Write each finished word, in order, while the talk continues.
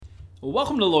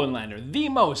Welcome to Loinlander, the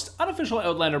most unofficial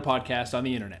Outlander podcast on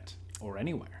the internet, or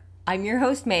anywhere. I'm your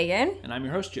host, Megan. And I'm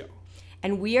your host, Joe.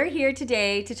 And we are here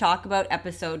today to talk about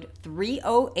episode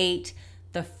 308,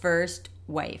 The First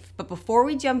Wife. But before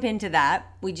we jump into that,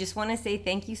 we just want to say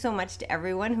thank you so much to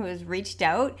everyone who has reached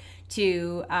out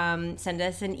to send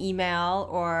us an email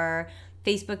or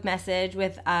Facebook message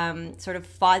with sort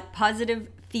of positive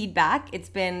feedback. It's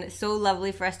been so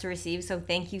lovely for us to receive, so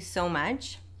thank you so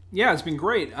much. Yeah, it's been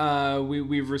great.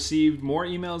 We've received more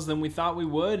emails than we thought we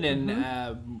would,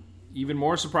 and even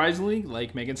more surprisingly,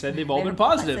 like Megan said, they've all been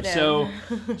positive. So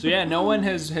yeah, no one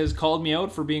has called me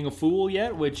out for being a fool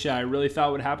yet, which I really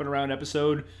thought would happen around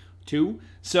episode 2.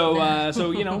 So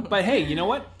but hey, you know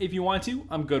what? If you want to,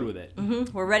 I'm good with it.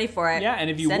 We're ready for it. Yeah, and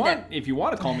if you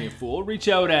want to call me a fool, reach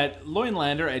out at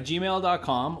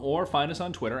loinlander@gmail.com or find us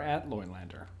on Twitter at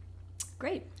loinlander.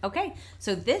 Great. Okay.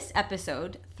 So this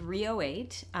episode,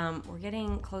 308, we're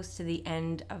getting close to the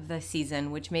end of the season,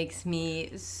 which makes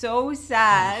me so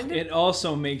sad. It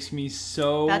also makes me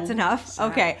so That's enough.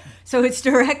 sad. Okay. So it's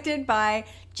directed by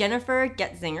Jennifer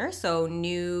Getzinger, so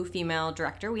new female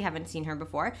director. We haven't seen her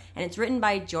before. And it's written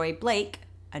by Joy Blake,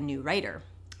 a new writer.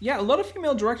 Yeah, a lot of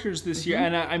female directors this year.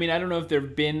 And I don't know if there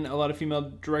have been a lot of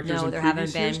female directors in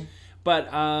previous years.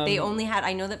 But they only had,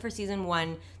 I know that for season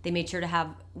 1, they made sure to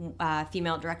have a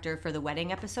female director for the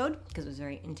wedding episode because it was a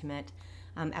very intimate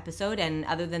episode. And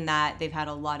other than that, they've had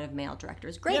a lot of male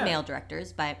directors. Great male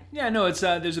directors, but... Yeah, no, it's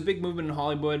there's a big movement in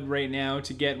Hollywood right now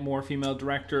to get more female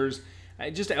directors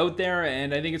just out there.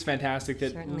 And I think it's fantastic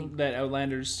that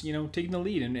Outlander's, taking the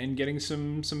lead and getting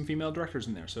some female directors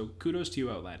in there. So kudos to you,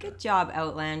 Outlander. Good job,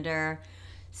 Outlander.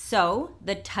 So,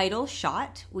 the title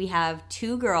shot, we have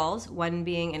 2 girls, one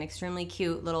being an extremely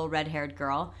cute little red-haired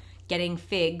girl, getting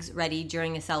figs ready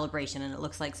during a celebration, and it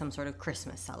looks like some sort of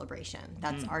Christmas celebration.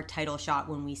 That's our title shot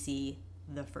when we see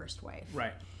The First Wife.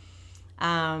 Right.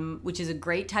 Which is a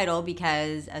great title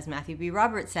because, as Matthew B.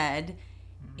 Roberts said,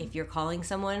 if you're calling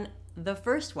someone The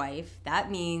First Wife, that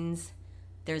means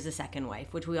there's a second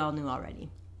wife, which we all knew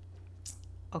already.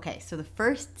 Okay, so the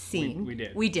first scene... We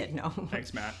did. We did, no.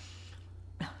 Thanks, Matt.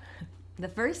 The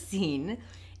first scene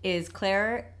is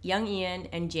Claire, young Ian,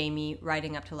 and Jamie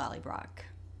riding up to Lallybroch.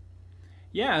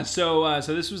 Yeah, so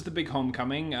this was the big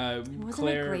homecoming. Wasn't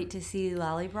Claire... it great to see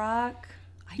Lallybroch?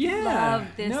 Yeah, love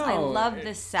this. I love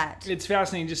this set. It's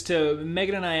fascinating.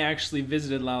 Megan and I actually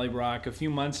visited Lallybroch a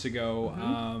few months ago.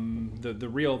 The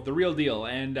real deal,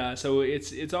 and so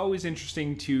it's always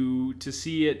interesting to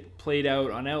see it played out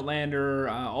on Outlander.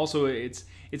 Also, it's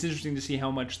interesting to see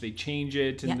how much they change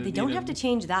it. And they don't have to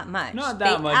change that much. Not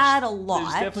that much. They add a lot.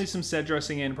 There's definitely some set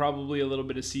dressing in, probably a little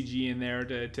bit of CG in there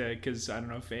because I don't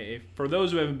know if for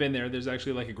those who haven't been there, there's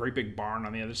actually like a great big barn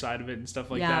on the other side of it and stuff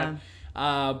like that.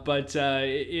 But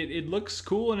it looks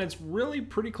cool, and it's really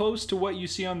pretty close to what you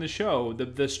see on the show,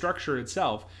 the structure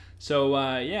itself. So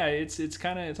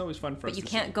it's always fun for us. But you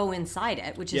can't go inside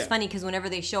it, which is funny because whenever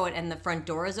they show it and the front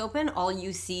door is open, all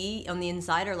you see on the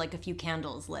inside are like a few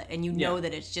candles lit, and you know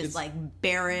that it's just like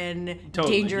barren,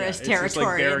 dangerous territory. It's just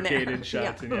like barricaded in there.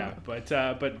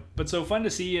 shut. But so fun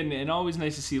to see, and always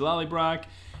nice to see Lallybroch.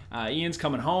 Ian's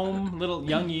coming home,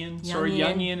 young Ian.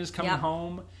 Young Ian is coming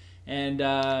home.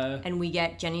 And we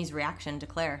get Jenny's reaction to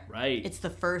Claire. Right. It's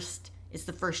the first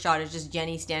shot. It's just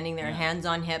Jenny standing there, hands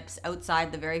on hips,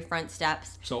 outside the very front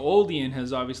steps. So old Ian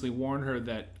has obviously warned her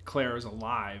that Claire is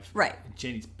alive. Right.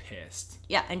 Jenny's pissed.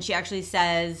 Yeah, and she actually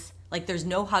says, like, there's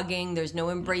no hugging, there's no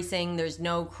embracing, there's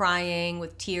no crying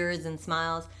with tears and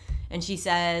smiles. And she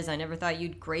says, I never thought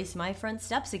you'd grace my front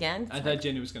steps again. I thought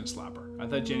Jenny was going to slap her. I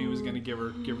thought Jenny was going to give her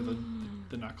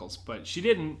the knuckles, but she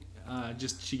didn't.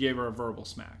 She gave her a verbal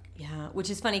smack. Yeah, which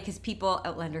is funny because people,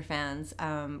 Outlander fans,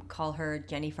 call her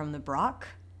Jenny from the Broch,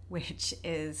 which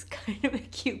is kind of a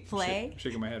cute play. I'm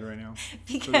shaking my head right now.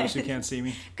 For those who can't see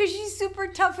me. Because she's super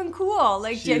tough and cool,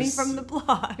 like Jenny from the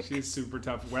block. She's super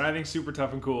tough. When I think super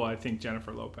tough and cool, I think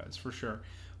Jennifer Lopez, for sure.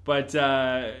 But,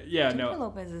 Jennifer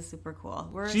Lopez is super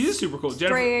cool. She is super cool.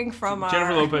 Jennifer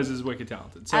Lopez is wicked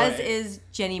talented. So as is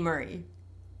Jenny Murray.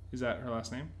 Is that her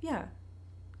last name? Yeah.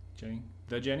 Jenny?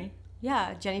 The Jenny?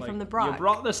 Yeah, Jenny from the Broch. You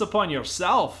brought this upon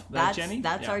yourself, Jenny?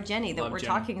 That's our Jenny that we're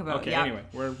talking about. Okay, anyway,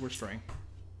 we're straying.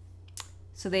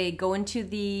 So they go into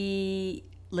the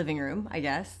living room, I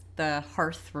guess, the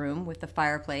hearth room with the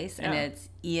fireplace, and it's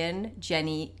Ian,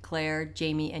 Jenny, Claire,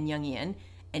 Jamie, and young Ian.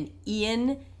 And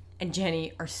Ian and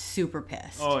Jenny are super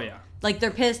pissed. Oh, yeah. Like,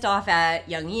 they're pissed off at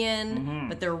young Ian,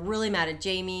 but they're really mad at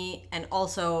Jamie, and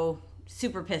also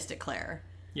super pissed at Claire.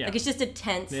 Yeah. Like, it's just a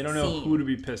tense scene. They don't know who to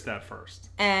be pissed at first.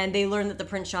 And they learn that the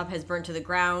print shop has burnt to the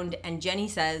ground, and Jenny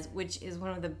says, which is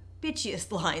one of the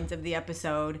bitchiest lines of the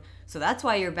episode. So that's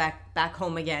why you're back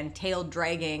home again, tail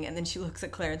dragging. And then she looks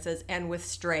at Claire and says, and with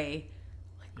Stray.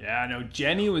 Yeah, no,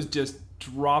 Jenny was just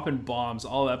dropping bombs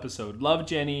all episode. Love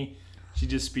Jenny. She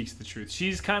just speaks the truth.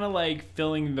 She's kind of like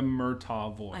filling the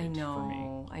Murtaugh void for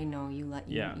me. I know. You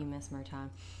miss Murtaugh.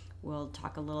 We'll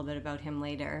talk a little bit about him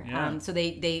later. Yeah. So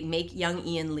they make young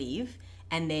Ian leave,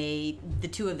 and the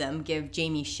two of them give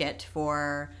Jamie shit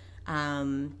for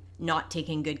not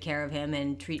taking good care of him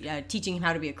and teaching him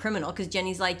how to be a criminal, because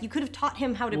Jenny's like, you could have taught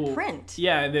him how to print.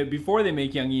 Yeah, before they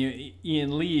make young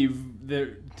Ian leave,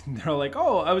 they're like,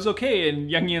 oh, I was okay. And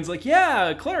young Ian's like,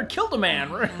 yeah, Claire killed a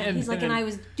man. And he's like, and I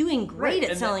was doing great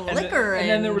at selling liquor. And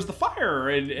then there was the fire.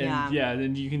 And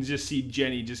then you can just see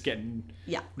Jenny just getting...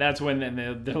 Yeah. That's when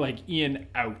they're like, Ian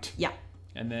out. Yeah.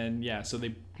 And then, so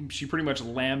she pretty much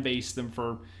lambastes them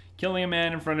for killing a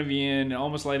man in front of Ian,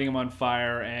 almost lighting him on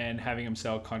fire, and having him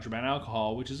sell contraband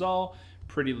alcohol, which is all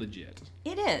pretty legit.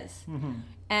 It is. Mm-hmm.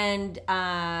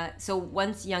 And so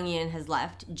once young Ian has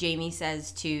left, Jamie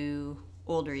says to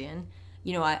older Ian,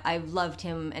 you know, I've loved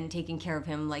him and taken care of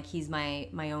him like he's my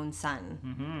own son.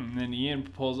 Mm-hmm. And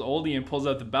then old Ian pulls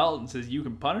out the belt and says, you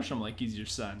can punish him like he's your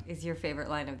son. Is your favorite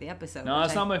line of the episode? No,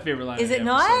 it's not my favorite line of the episode. Is it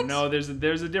not? No, there's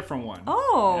a different one.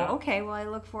 Oh, yeah. Okay. Well, I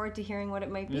look forward to hearing what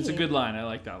it might be. It's a good line. I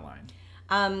like that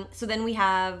line. So then we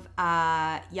have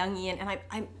young Ian, and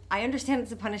I understand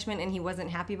it's a punishment, and he wasn't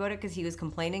happy about it because he was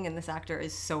complaining, and this actor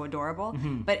is so adorable.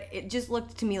 Mm-hmm. But it just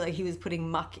looked to me like he was putting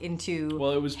muck into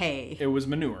hay. It was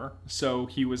manure, so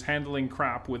he was handling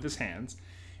crap with his hands,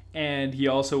 and he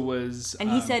also was...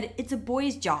 And he said, it's a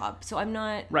boy's job, so I'm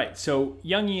not... Right, so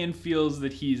young Ian feels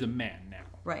that he's a man now.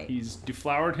 Right. He's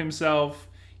deflowered himself,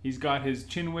 he's got his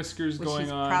chin whiskers going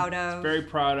on. Proud of. He's very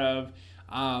proud of.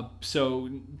 So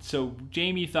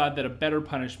Jamie thought that a better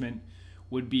punishment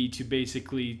would be to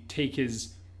basically take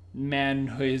his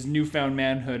newfound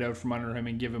manhood out from under him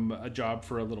and give him a job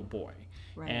for a little boy.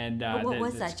 Right. And what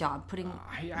was that job? Putting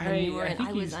manure in?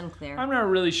 I was unclear. I'm not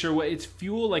really sure what it's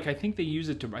fuel. Like, I think they use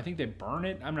it I think they burn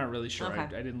it. I'm not really sure. Okay.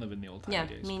 I didn't live in the old time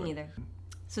days. Yeah, me neither.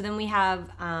 So then we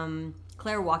have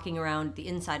Claire walking around the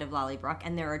inside of Lallybrook,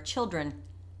 and there are children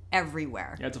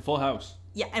everywhere. Yeah, it's a full house.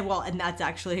 Yeah, and that's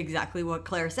actually exactly what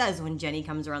Claire says when Jenny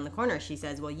comes around the corner. She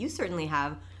says, well, you certainly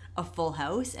have a full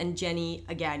house. And Jenny,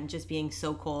 again, just being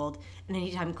so cold. And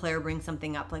anytime Claire brings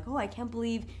something up, like, oh, I can't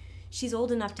believe she's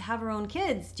old enough to have her own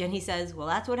kids, Jenny says, well,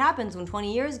 that's what happens when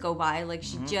 20 years go by. Like,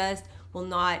 she just will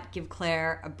not give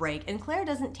Claire a break. And Claire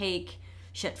doesn't take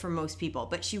shit from most people,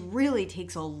 but she really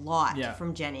takes a lot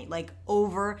from Jenny, like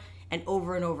over and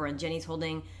over and over. And Jenny's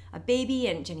holding a baby,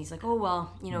 and Jenny's like, oh,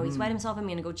 well, you know, he's wet himself, I'm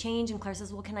gonna go change. And Claire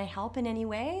says, well, can I help in any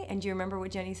way? And do you remember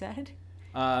what Jenny said?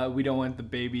 We don't want the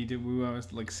baby to, we want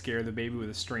to like scare the baby with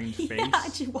a strange face. Yeah,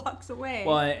 she walks away.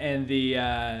 Well, and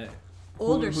the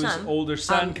older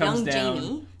son comes down,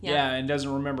 Jamie, and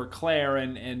doesn't remember Claire,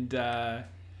 and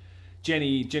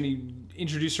Jenny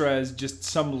introduced her as just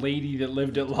some lady that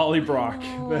lived at Lallybrook.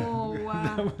 Oh,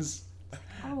 wow. that was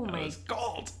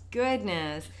cold.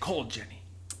 Goodness. Cold Jenny.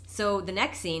 So the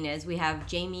next scene is we have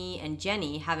Jamie and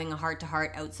Jenny having a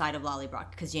heart-to-heart outside of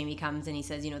Lallybrook, because Jamie comes and he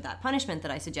says, you know, that punishment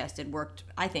that I suggested worked,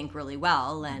 I think, really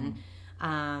well.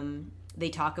 And they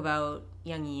talk about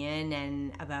young Ian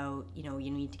and about, you know,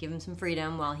 you need to give him some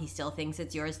freedom while he still thinks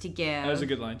it's yours to give. That was a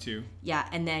good line, too. Yeah,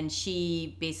 and then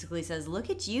she basically says, look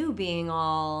at you being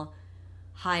all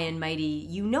high and mighty.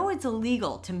 You know it's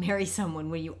illegal to marry someone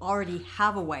when you already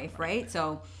have a wife, right?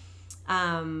 So,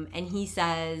 and he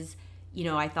says, you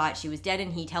know, I thought she was dead,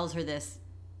 and he tells her this,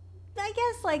 I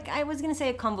guess, like, I was going to say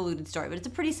a convoluted story, but it's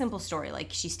a pretty simple story. Like,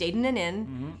 she stayed in an inn.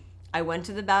 Mm-hmm. I went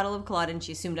to the Battle of Culloden.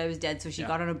 She assumed I was dead, so she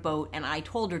got on a boat, and I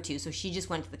told her to, so she just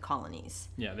went to the colonies.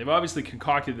 Yeah, they've obviously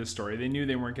concocted this story. They knew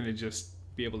they weren't going to just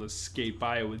be able to skate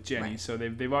by it with Jenny, so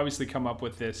they've obviously come up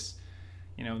with this,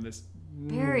 you know, this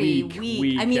very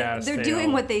weak. I mean, they're tale.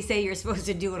 Doing what they say you're supposed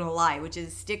to do in a lie, which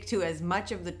is stick to as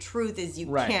much of the truth as you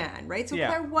can, right? So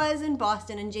Claire was in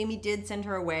Boston, and Jamie did send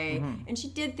her away, and she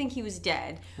did think he was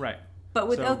dead. Right. But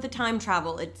without the time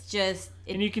travel, it's just...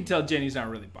 and you can tell Jenny's not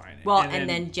really buying it. Well, and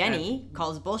then Jenny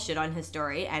calls bullshit on his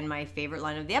story, and my favorite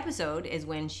line of the episode is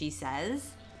when she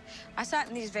says... I sat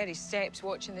in these very steps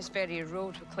watching this very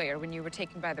road with Claire when you were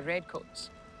taken by the Redcoats.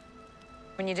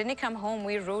 When you didn't come home,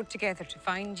 we rode together to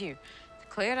find you.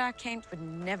 Claire Kent would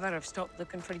never have stopped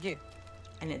looking for you.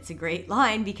 And it's a great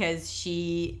line because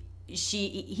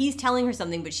he's telling her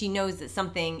something, but she knows that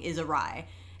something is awry.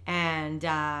 And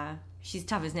she's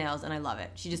tough as nails, and I love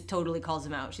it. She just totally calls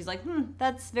him out. She's like,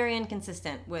 that's very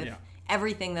inconsistent with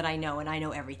everything that I know, and I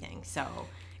know everything. So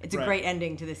it's a great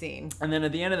ending to the scene. And then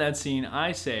at the end of that scene,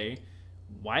 I say,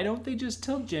 why don't they just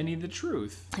tell Jenny the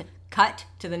truth? Cut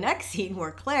to the next scene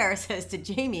where Claire says to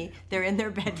Jamie, they're in their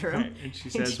bedroom. Right. And she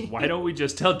says, why don't we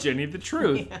just tell Jenny the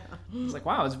truth? Yeah. It's like,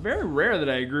 wow, it's very rare that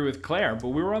I agree with Claire, but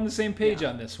we were on the same page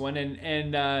on this one.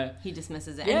 And he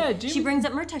dismisses it. Yeah, and she brings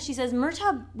up Murtagh. She says,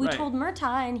 Murtagh, we told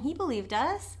Murtagh and he believed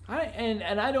us.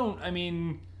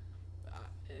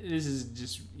 This is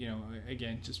just,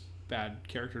 again, just bad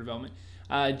character development.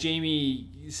 Jamie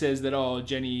says that,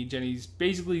 Jenny's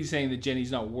basically saying that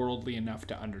Jenny's not worldly enough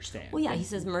to understand. Well, yeah, he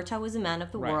says Murtagh was a man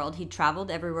of the world. He'd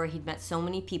traveled everywhere. He'd met so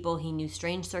many people. He knew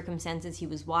strange circumstances. He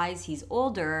was wise. He's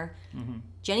older. Mm-hmm.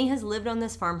 Jenny has lived on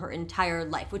this farm her entire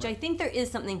life, which I think there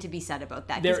is something to be said about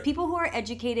that. Because people who are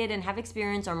educated and have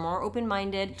experience are more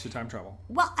open-minded. To time travel.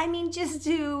 Well, just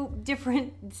to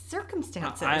different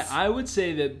circumstances. I would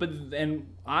say that, and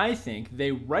I think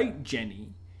they write Jenny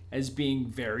as being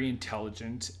very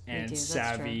intelligent and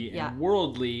savvy and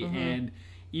worldly, and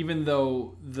even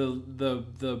though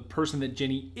the person that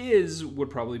Jenny is would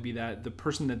probably be that, the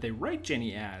person that they write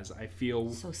Jenny as, I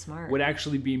feel so smart, would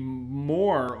actually be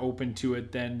more open to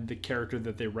it than the character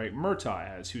that they write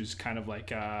Murtagh as, who's kind of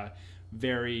like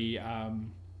very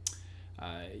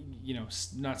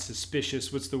not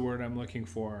suspicious. What's the word I'm looking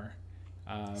for?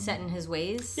 Set in his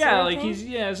ways.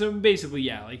 Yeah, so basically,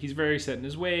 he's very set in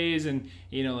his ways, and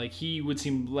he would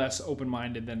seem less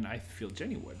open-minded than I feel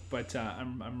Jenny would. But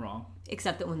I'm wrong.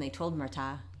 Except that when they told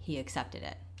Murtagh, he accepted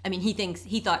it.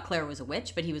 He thought Claire was a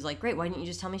witch, but he was like, great, why didn't you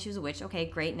just tell me she was a witch? Okay,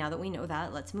 great, now that we know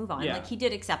that, let's move on. Yeah. He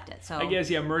did accept it. So I guess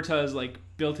Murtagh's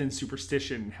built-in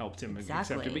superstition helped him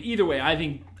accept it. But either way, I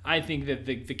think that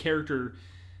the character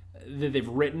that they've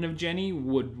written of Jenny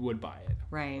would buy it.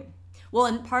 Right. Well,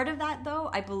 and part of that, though,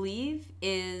 I believe,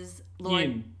 is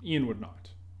Ian would not.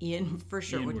 Ian for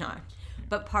sure would not. Yeah.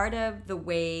 But part of the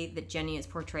way that Jenny is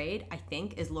portrayed, I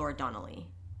think, is Laura Donnelly.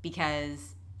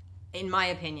 Because, in my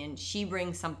opinion, she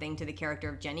brings something to the character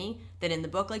of Jenny that in the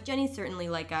book, Jenny's certainly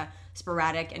a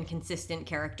sporadic and consistent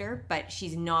character, but she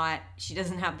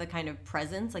doesn't have the kind of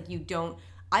presence.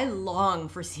 I long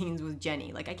for scenes with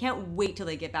Jenny. I can't wait till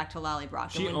they get back to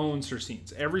Lallybroch. She owns her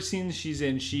scenes. Every scene she's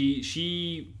in,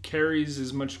 she carries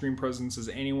as much screen presence as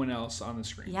anyone else on the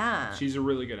screen. Yeah. She's a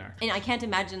really good actress. And I can't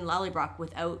imagine Lallybroch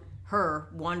without her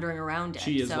wandering around it.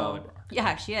 She is Lallybroch.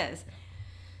 Yeah, she is.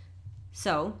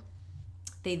 So,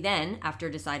 they then, after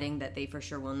deciding that they for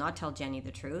sure will not tell Jenny the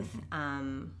truth,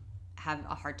 have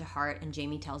a heart-to-heart, and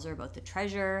Jamie tells her about the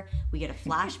treasure. We get a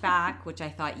flashback, which I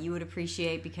thought you would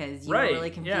appreciate because you were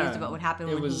really confused about what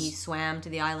happened when he swam to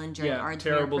the island during Ardmere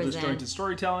terrible prison. Disjointed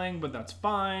storytelling, but that's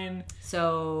fine.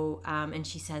 So, and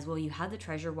she says, well, you had the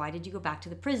treasure. Why did you go back to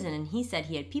the prison? And he said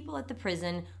he had people at the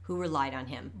prison who relied on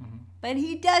him. Mm-hmm. But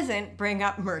he doesn't bring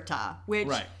up Murtagh, which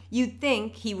you'd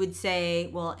think he would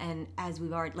say, well, and as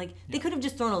we've already, they could have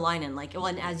just thrown a line in,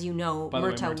 and as you know,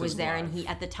 Murtagh was there, and he,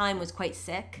 at the time, was quite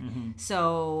sick. Mm-hmm.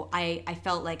 So I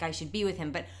felt like I should be with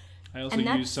him. But I also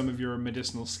used some of your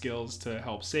medicinal skills to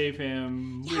help save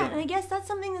him. Yeah, and I guess that's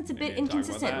something that's a bit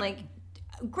inconsistent.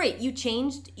 Great, you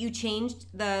changed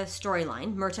the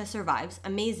storyline. Murtagh survives,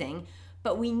 amazing.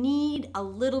 But we need a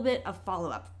little bit of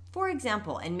follow-up. For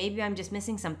example, and maybe I'm just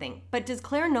missing something, but does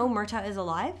Claire know Murtagh is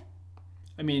alive?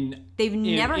 They've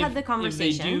never had the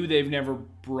conversation. If they do, they've never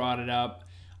brought it up.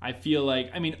 I feel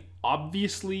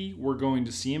obviously we're going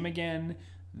to see him again.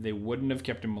 They wouldn't have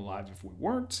kept him alive if we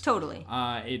weren't. Totally.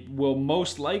 It will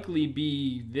most likely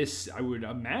be this, I would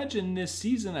imagine, this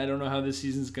season. I don't know how this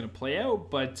season's going to play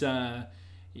out, but I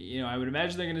would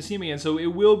imagine they're going to see him again. So it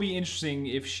will be interesting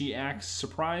if she acts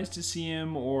surprised to see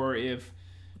him, or if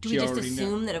do we just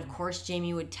assume that, of course,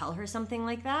 Jamie would tell her something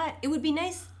like that? It would be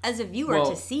nice as a viewer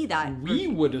to see that. We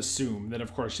would assume that,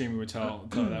 of course, Jamie would tell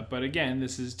that. But again,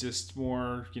 this is just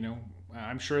more,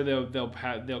 I'm sure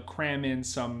they'll cram in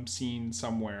some scene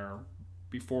somewhere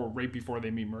right before they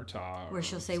meet Murtagh. Where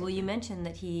she'll say, well, you mentioned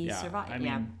that he survived.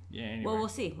 Anyway. Well, we'll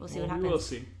see. We'll see what happens. We will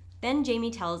see. Then Jamie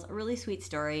tells a really sweet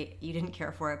story. You didn't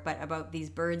care for it, but about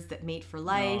these birds that mate for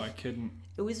life. No, I couldn't.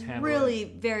 It was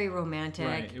really very romantic.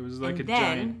 Right. It was like a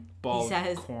giant ball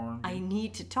of corn. I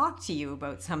need to talk to you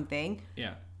about something.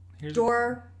 Yeah.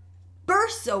 Door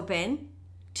bursts open.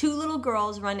 2 little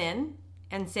girls run in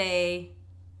and say,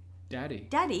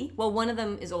 Daddy. Well, one of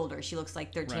them is older. She looks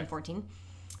like 13, 14.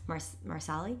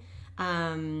 Marsali.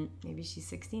 Maybe she's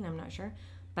 16. I'm not sure.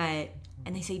 And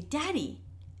they say, Daddy.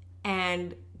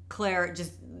 And Claire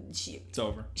it's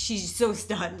over. She's so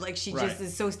stunned. Just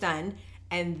is so stunned.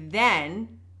 And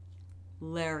then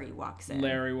Larry walks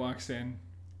in.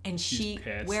 And she's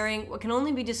pissed. Wearing what can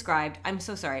only be described, I'm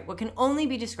so sorry, what can only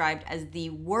be described as the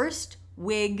worst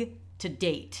wig to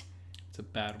date. It's a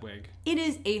bad wig. It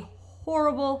is a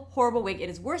horrible, horrible wig. It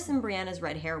is worse than Brianna's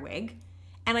red hair wig.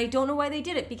 And I don't know why they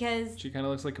did it because... She kind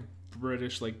of looks like a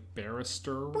British, like,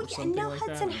 barrister or something Nell like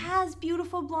Hudson that. has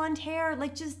beautiful blonde hair.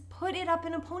 Like, just put it up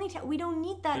in a ponytail. We don't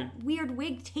need that weird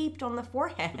wig taped on the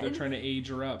forehead. But they're trying to age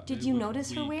her up. Did you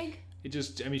notice her wig? It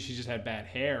just, I mean, she just had bad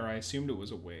hair. I assumed it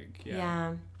was a wig.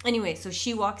 Yeah. Anyway, so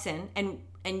she walks in,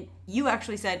 and you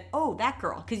actually said, "Oh, that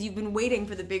girl," because you've been waiting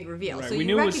for the big reveal. Right. So we you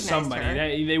knew it was recognized somebody.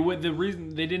 her. They would, the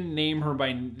reason they didn't name her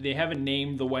they haven't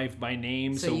named the wife by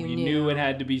name, so we knew it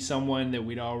had to be someone that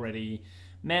we'd already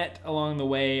met along the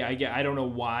way. I don't know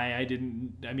why I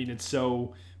didn't. I mean, it's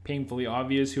so painfully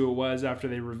obvious who it was after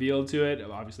they revealed to it.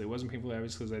 Obviously, it wasn't painfully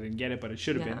obvious because I didn't get it, but it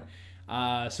should have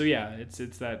been. So yeah, it's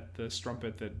that the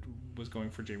strumpet that was going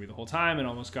for Jamie the whole time and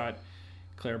almost got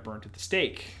Claire burnt at the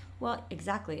stake. Well,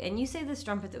 exactly. And you say the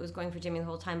strumpet that was going for Jamie the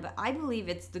whole time, but I believe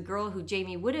it's the girl who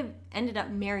Jamie would have ended up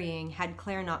marrying had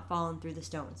Claire not fallen through the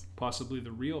stones. Possibly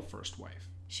the real first wife.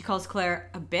 She calls Claire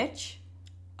a bitch,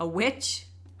 a witch,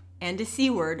 and a C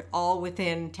word all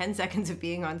within 10 seconds of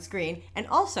being on screen. And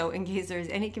also, in case there's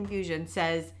any confusion,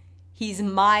 says, "He's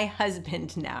my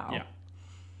husband now." Yeah.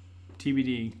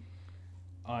 TBD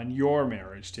on your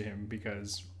marriage to him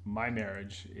because my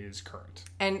marriage is current.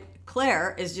 And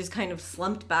Claire is just kind of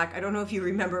slumped back. I don't know if you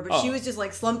remember, but she was just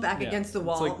like slumped back against the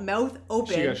wall, like mouth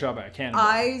open. She got shot by a cannonball.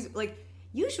 Eyes, like,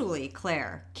 usually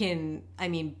Claire can,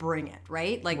 bring it,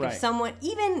 right? Like if someone,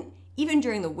 even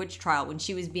during the witch trial when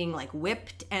she was being like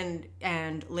whipped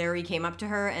and Larry came up to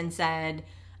her and said,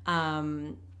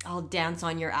 "I'll dance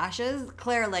on your ashes,"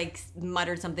 Claire like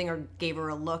muttered something or gave her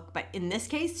a look. But in this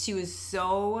case, she was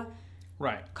so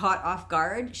caught off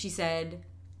guard. She said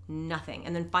nothing.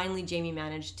 And then finally Jamie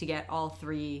managed to get all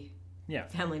three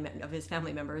of his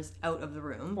family members out of the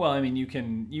room. Well, I mean, you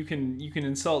can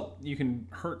insult, you can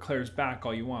hurt Claire's back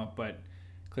all you want, but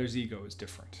Claire's ego is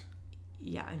different.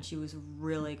 Yeah, and she was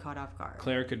really caught off guard.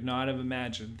 Claire could not have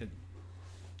imagined that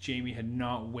Jamie had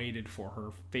not waited for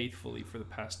her faithfully for the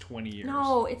past 20 years.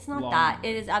 No, it's not that.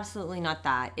 It is absolutely not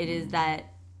that. It is that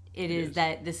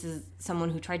that this is someone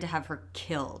who tried to have her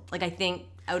killed. Like, I think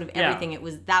out of everything,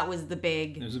 that was the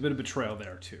big... There's a bit of betrayal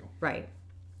there, too. Right.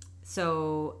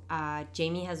 So,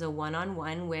 Jamie has a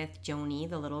one-on-one with Joni,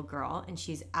 the little girl, and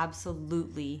she's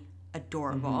absolutely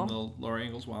adorable. Little Laura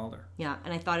Ingalls Wilder. Yeah,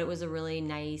 and I thought it was a really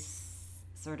nice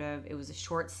it was a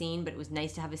short scene, but it was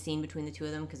nice to have a scene between the two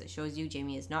of them because it shows you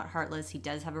Jamie is not heartless. He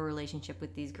does have a relationship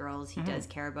with these girls. He does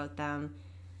care about them.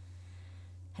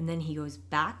 And then he goes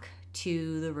back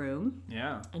to the room.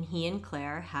 Yeah. And he and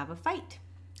Claire have a fight.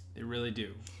 They really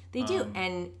do. They do.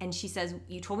 And she says,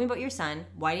 "You told me about your son.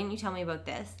 Why didn't you tell me about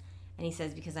this?" And he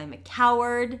says, "Because I'm a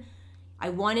coward. I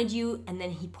wanted you." And then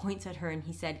he points at her and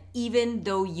he said, "Even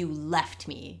though you left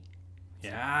me."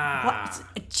 Yeah.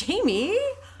 What? Jamie?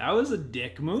 That was a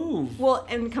dick move. Well,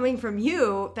 and coming from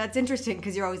you, that's interesting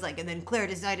because you're always like, and then Claire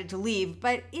decided to leave.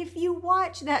 But if you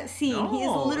watch that scene, he is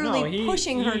literally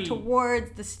pushing her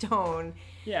towards the stone.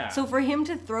 Yeah. So for him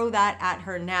to throw that at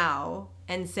her now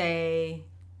and say...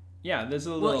 Yeah, there's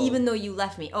a little... Well, even though you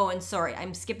left me... Oh, and sorry,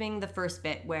 I'm skipping the first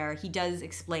bit where he does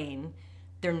explain,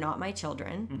 they're not my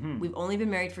children. Mm-hmm. We've only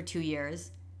been married for 2 years.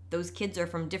 Those kids are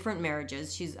from different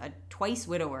marriages. She's a twice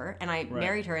widower, and I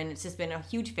married her, and it's just been a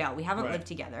huge fail. We haven't lived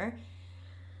together.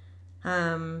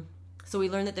 So we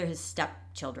learned that they're his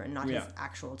stepchildren, not his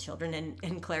actual children.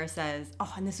 And Claire says,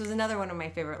 oh, and this was another one of my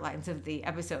favorite lines of the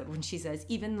episode, when she says,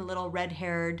 "Even the little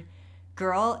red-haired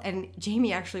girl," and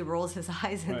Jamie actually rolls his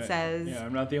eyes and says... Yeah,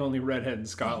 I'm not the only redhead in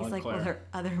Scotland, he's like, Claire. "Well, there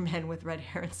are other men with red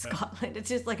hair in Scotland." It's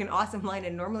just like an awesome line,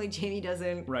 and normally Jamie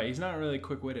doesn't... Right, he's not really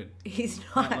quick-witted. He's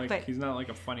not, he's not like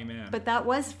a funny man. But that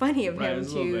was funny of him a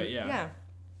little bit, yeah.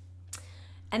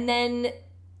 And then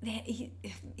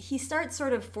he starts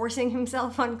sort of forcing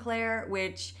himself on Claire,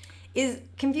 which is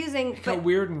confusing. It got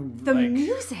weird and the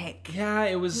music. Yeah,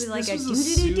 it was like a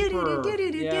super... And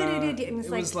it's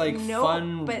it like, was like no,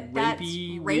 fun, but rapey, that's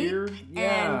rape weird.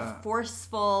 and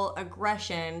forceful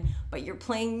aggression, but you're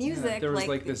playing music. Yeah, there was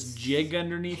like this jig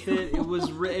underneath it.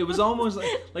 It was almost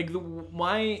like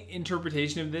my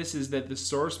interpretation of this is that the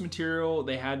source material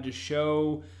they had to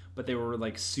show, but they were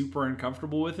like super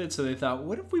uncomfortable with it, so they thought,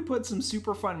 what if we put some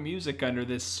super fun music under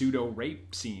this pseudo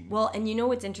rape scene? Well, and you know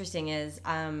what's interesting is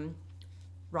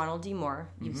Ronald D. Moore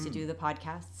used to do the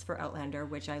podcasts for Outlander,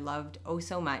 which I loved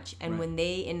so much. And when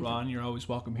they... Ron, you're always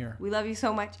welcome here. We love you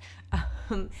so much.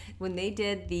 When they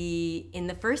did in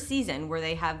the first season where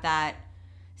they have that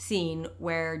scene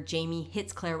where Jamie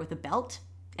hits Claire with a belt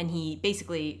and he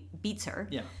basically beats her.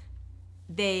 Yeah.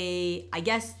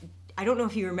 I I don't know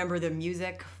if you remember the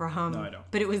music from... No, I don't.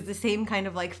 But it was the same kind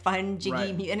of like fun, jiggy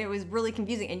Right. music. And it was really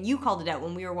confusing. And you called it out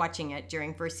when we were watching it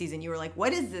during first season. You were like,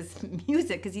 what is this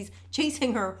music? Because he's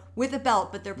chasing her with a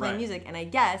belt, but they're playing Right. music. And I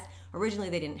guess originally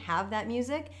they didn't have that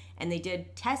music. And they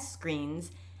did test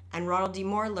screens. And Ronald D.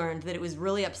 Moore learned that it was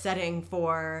really upsetting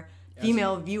for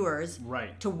female viewers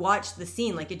Right. to watch the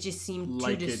scene. Like, it just seemed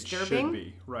Like too it disturbing. should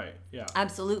be. Right. Yeah.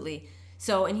 Absolutely.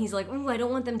 So, and he's like, oh, I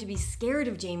don't want them to be scared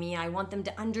of Jamie. I want them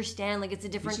to understand, like, it's a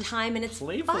different just time and it's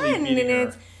playfully fun. beating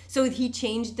And her. so he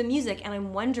changed the music. And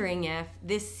I'm wondering if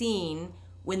this scene,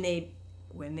 when they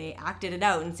acted it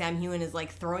out and Sam Heughan is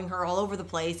like throwing her all over the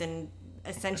place and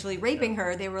essentially raping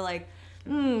her, they were like,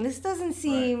 this doesn't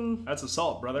seem... Right. That's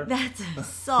assault, brother. That's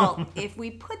assault. If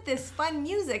we put this fun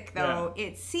music, though,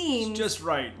 it seems It's just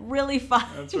right. really fun.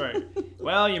 That's right.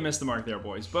 Well, you missed the mark there,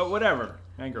 boys. But whatever.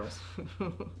 And girls.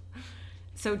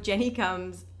 So Jenny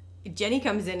comes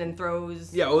in and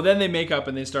throws... Yeah, well, then they make up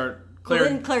and they start...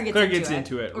 then Claire gets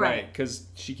into it, right? Because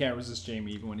she can't resist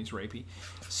Jamie even when he's rapey.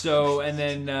 So, and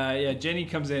then, Jenny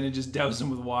comes in and just douses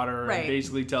him with water Right. and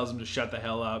basically tells him to shut the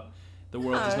hell up. The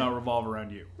world does not revolve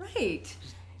around you. Right.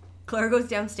 Claire goes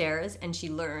downstairs and she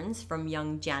learns from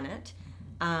young Janet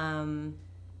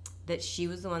that she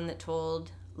was the one that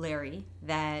told Larry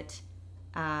that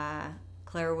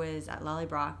Claire was at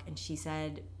Lallybroch, and she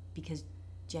said because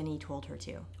Jenny told her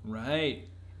to. Right.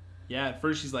 Yeah, at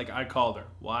first she's like, I called her.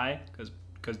 Why?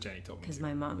 Because Jenny told me Because to.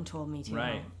 my mom told me to.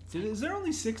 Right. Is there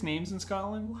only 6 names in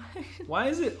Scotland? Why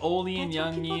is it old Ian, That's young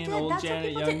what people Ian, did. old That's what Janet,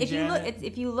 people young did. Janet?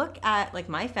 If you look at like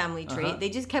my family tree, they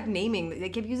just kept naming. They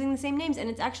kept using the same names, and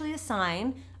it's actually a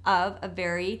sign of a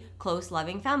very close,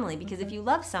 loving family. Because if you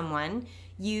love someone,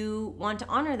 you want to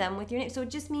honor them with your name. So it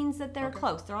just means that they're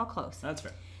close. They're all close. That's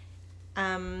fair.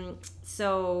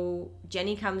 So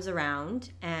Jenny comes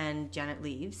around and Janet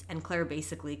leaves, and Claire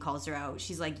basically calls her out.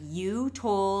 She's like, "You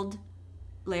told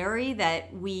Larry that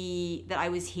I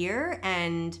was here,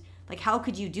 and like, how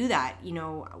could you do that? You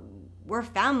know, we're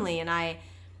family, and I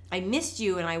missed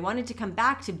you, and I wanted to come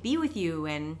back to be with you."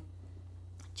 And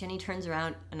Jenny turns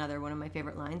around, another one of my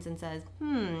favorite lines, and says,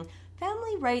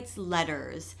 family writes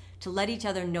letters to let each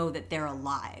other know that they're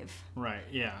alive. Right,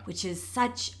 yeah. Which is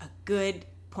such a good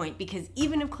point, because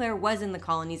even if Claire was in the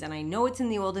colonies, and I know it's in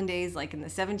the olden days, like in the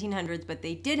 1700s, but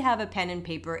they did have a pen and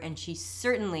paper, and she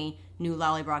certainly knew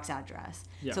Lallybroch's address.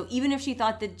 Yeah. So even if she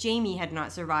thought that Jamie had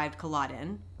not survived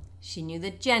Culloden, she knew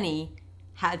that Jenny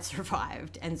had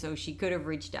survived, and so she could have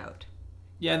reached out.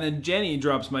 Yeah, and then Jenny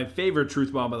drops my favorite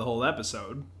truth bomb of the whole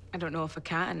episode. I don't know if I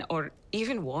can or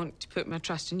even want to put my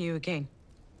trust in you again.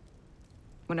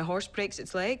 When a horse breaks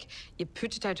its leg, you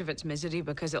put it out of its misery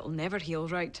because it'll never heal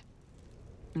right.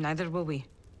 Neither will we.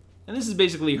 And this is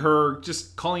basically her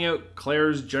just calling out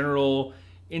Claire's general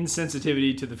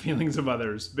insensitivity to the feelings of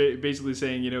others. Basically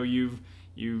saying, you know,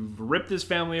 you've ripped this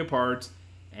family apart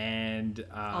and...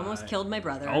 Almost killed my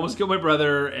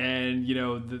brother. And, you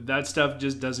know, that stuff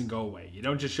just doesn't go away. You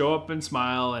don't just show up and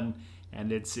smile and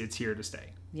it's here to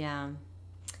stay. Yeah.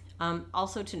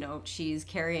 Also to note, she's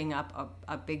carrying up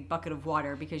a big bucket of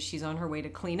water because she's on her way to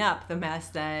clean up the mess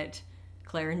that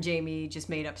Claire and Jamie just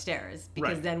made upstairs.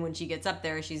 Because Right. then when she gets up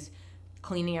there, she's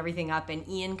cleaning everything up, and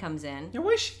Ian comes in. Yeah,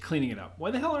 why is she cleaning it up?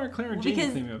 Why the hell aren't Claire and Jamie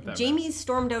cleaning up that Jamie's mess?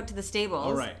 stormed out to the stables,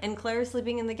 Oh, right. and Claire's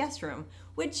sleeping in the guest room.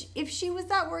 Which, if she was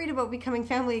that worried about becoming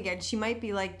family again, she might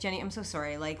be like, Jenny, I'm so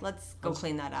sorry. Like, let's go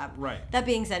clean that up. Right. That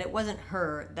being said, it wasn't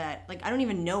her that, like, I don't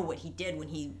even know what he did when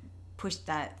he pushed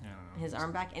his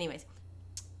arm back. Anyways,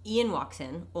 Ian walks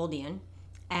in, old Ian,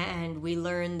 and we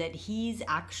learn that he's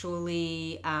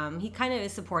actually, he kind of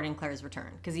is supporting Claire's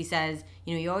return. Because he says,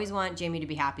 you know, you always want Jamie to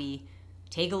be happy.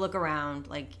 Take a look around.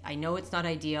 Like, I know it's not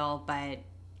ideal, but,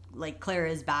 like, Claire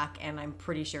is back, and I'm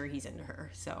pretty sure he's into her.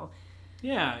 So,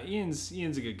 Yeah, Ian's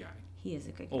a good guy. he is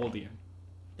a good guy. Old Ian.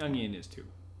 Young Ian is too.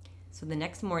 So the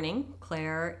next morning,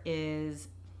 Claire is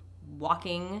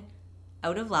walking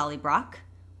out of Lallybroch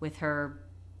with her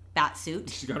bat suit.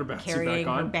 She's got her bat suit carrying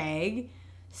back on. her bag,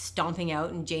 stomping out,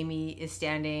 and Jamie is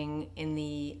standing in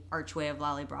the archway of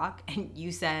Lallybroch. And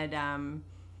you said,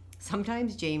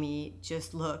 sometimes Jamie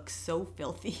just looks so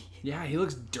filthy. Yeah, he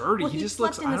looks dirty. Well, he just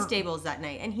slept looks... in the stables that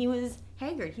night, and he was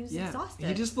haggard. He was exhausted.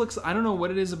 He just looks... I don't know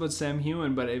what it is about Sam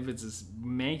Heughan, but if it's his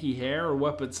manky hair or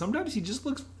what, but sometimes he just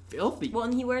looks filthy. Well,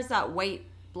 and he wears that white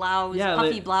blouse,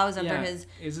 puffy blouse under his...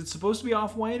 Is it supposed to be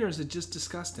off-white or is it just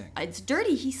disgusting? It's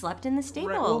dirty. He slept in the stables.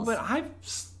 Right, well, but I've...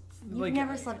 Like,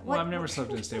 never slept... Well, I've never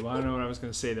slept in a stable. I don't know what I was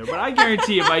going to say there. But I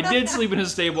guarantee if I did sleep in a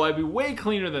stable, I'd be way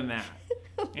cleaner than that.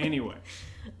 Anyway.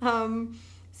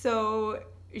 So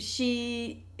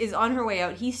she is on her way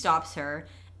out. He stops her,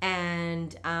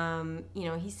 And,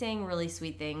 he's saying really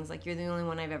sweet things like, you're the only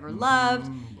one I've ever loved.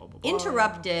 Blah, blah, blah.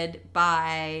 Interrupted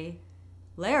by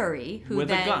Larry, who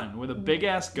with a gun, with a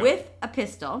big-ass gun. With a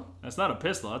pistol. That's not a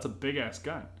pistol. That's a big-ass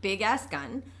gun. Big-ass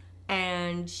gun.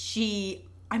 And she,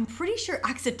 I'm pretty sure,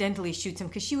 accidentally shoots him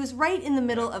because she was right in the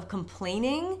middle of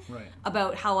complaining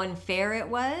about how unfair it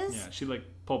was. Yeah, she,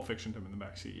 Pulp Fictioned him in the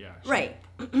backseat. Yeah. Right.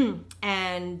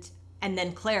 And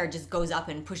then Claire just goes up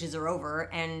and pushes her over,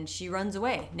 and she runs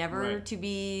away, never to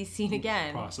be seen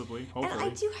again. Possibly, hopefully. And I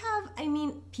do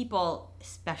have, people,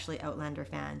 especially Outlander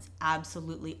fans,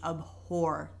 absolutely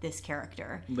abhor this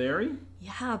character. Larry?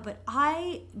 Yeah, but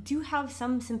I do have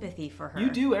some sympathy for her.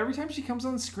 You do. Every time she comes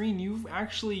on screen,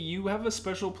 you have a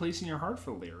special place in your heart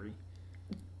for Larry.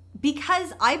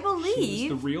 Because I believe... She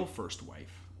was the real first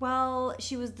wife. Well,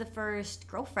 she was the first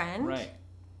girlfriend. Right.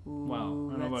 Ooh,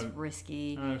 well, that's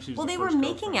risky. I don't know if she was well, the they first were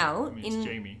making girlfriend. out It's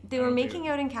Jamie. They were making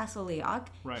out in Castle Leoch.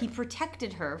 Right. He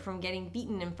protected her from getting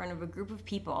beaten in front of a group of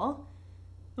people.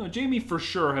 No, Jamie for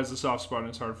sure has a soft spot in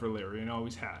his heart for Larry and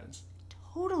always has.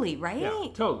 Totally, right? Yeah,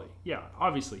 totally. Yeah,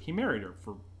 obviously. He married her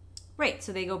for... Right,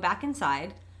 so they go back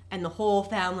inside, and the whole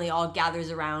family all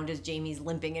gathers around as Jamie's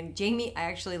limping. And Jamie, I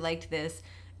actually liked this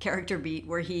character beat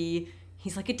where he's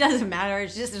like, it doesn't matter,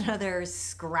 it's just another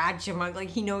scratch among,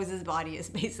 he knows his body is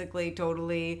basically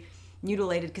totally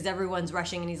mutilated because everyone's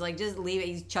rushing, and he's like, just leave it.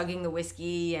 He's chugging the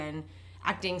whiskey and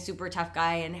acting super tough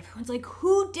guy, and everyone's like,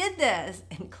 who did this?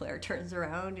 And Claire turns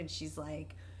around and she's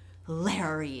like,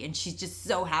 Larry, and she's just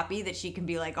so happy that she can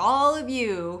be like, all of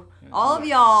you, all of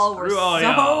y'all were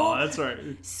that's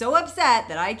right. so upset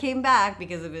that I came back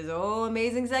because of his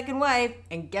amazing second wife,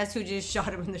 and guess who just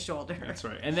shot him in the shoulder? That's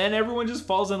right. And then everyone just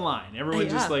falls in line. Everyone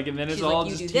just and then it's she's all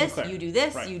like, just you do Team this, Claire. you do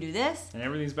this, Right. you do this, and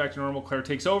everything's back to normal. Claire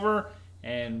takes over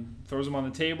and throws him on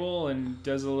the table and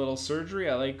does a little surgery.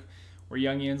 I like where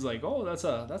young Ian's like, oh, that's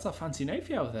a fancy knife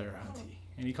you have there, Auntie.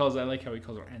 And I like how he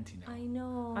calls her Auntie now. I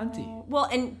know. Auntie. Well,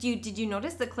 and did you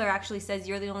notice that Claire actually says,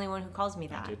 you're the only one who calls me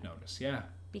that? I did notice, yeah.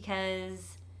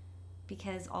 Because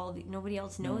nobody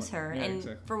else knows her. Yeah, and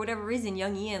exactly. for whatever reason,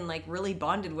 young Ian really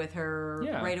bonded with her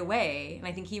right away. And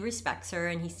I think he respects her,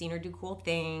 and he's seen her do cool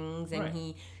things,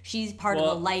 and she's part of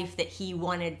the life that he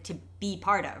wanted to be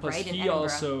part of, plus right? In he Edinburgh.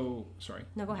 also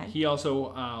No, go ahead. He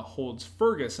also holds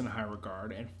Fergus in high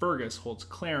regard, and Fergus holds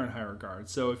Claire in high regard.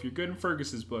 So if you're good in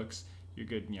Fergus's books, you're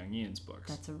good in young Ian's books.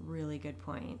 That's a really good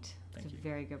point. That's Thank you. A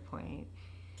very good point.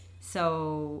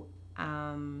 So,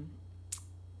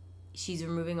 she's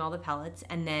removing all the pellets,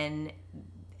 and then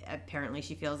apparently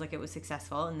she feels like it was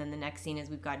successful. And then the next scene is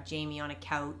we've got Jamie on a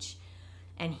couch,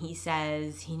 and he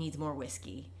says he needs more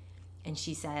whiskey. And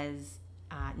she says,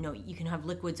 no, you can have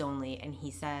liquids only. And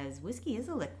he says, whiskey is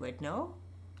a liquid, no?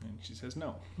 And she says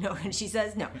no. No, and she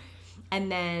says no.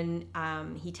 And then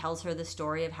he tells her the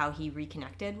story of how he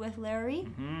reconnected with Larry.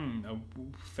 A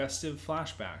festive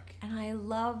flashback. And I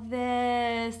love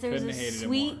this. There's a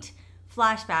sweet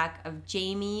flashback of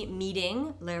Jamie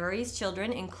meeting Larry's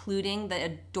children, including the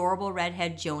adorable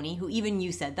redhead Joni, who even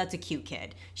you said, that's a cute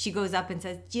kid. She goes up and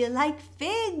says, do you like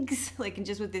figs? And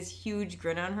just with this huge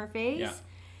grin on her face. Yeah.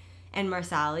 And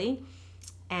Marsali.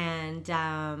 And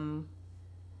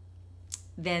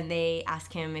then they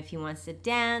ask him if he wants to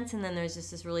dance, and then there's just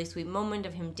this really sweet moment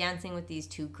of him dancing with these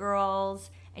two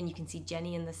girls, and you can see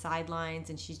Jenny in the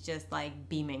sidelines, and she's just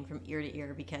beaming from ear to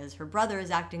ear because her brother is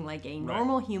acting like a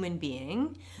normal human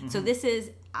being. Mm-hmm. So this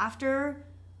is after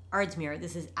Ardsmuir,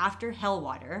 this is after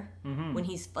Hellwater, when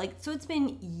he's so it's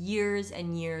been years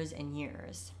and years and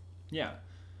years. Yeah.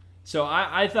 So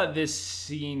I thought this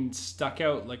scene stuck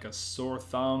out like a sore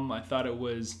thumb. I thought it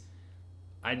was,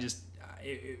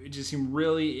 it just seemed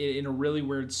really in a really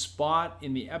weird spot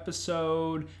in the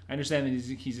episode. I understand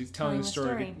that he's telling the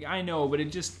story. I know, but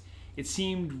it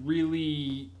seemed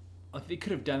really like they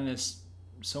could have done this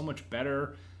so much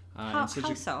better in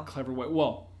such a clever way.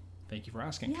 Well, thank you for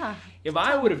asking. Yeah. If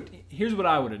I would have, here's what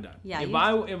I would have done. Yeah. If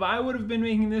I would have been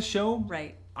making this show,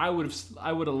 right, I would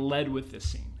have led with this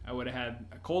scene. I would have had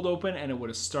a cold open, and it would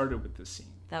have started with this scene.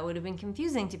 That would have been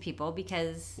confusing to people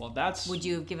because... Well, that's... Would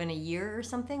you have given a year or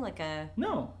something?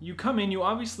 No. You come in, you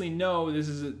obviously know this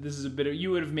is a bit of...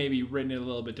 You would have maybe written it a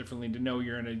little bit differently to know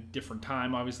you're in a different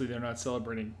time. Obviously, they're not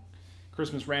celebrating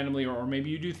Christmas randomly, or maybe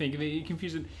you do think they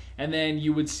confuse it. And then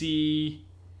you would see,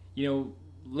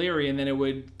 Larry, and then it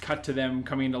would cut to them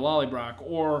coming into Lollybrock,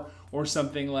 or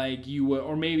something like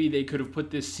or maybe they could have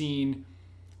put this scene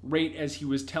right as he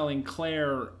was telling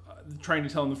Claire, trying to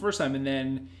tell him the first time, and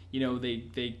then...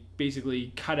 they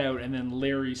basically cut out, and then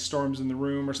Larry storms in the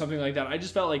room or something like that. I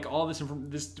just felt like all this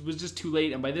was just too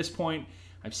late, and by this point,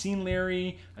 I've seen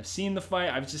Larry. I've seen the fight.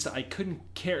 I couldn't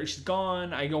care. She's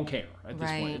gone. I don't care at this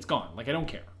point. It's gone. Like, I don't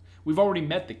care. We've already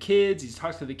met the kids. He's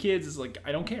talked to the kids. It's like,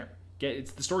 I don't care. The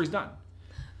story's done.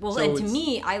 Well, so and to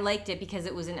me, I liked it because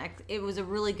it was a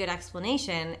really good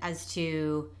explanation as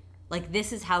to, like,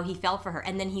 this is how he fell for her.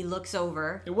 And then he looks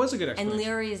over. It was a good explanation. And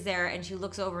Larry is there, and she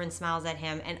looks over and smiles at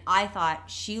him. And I thought,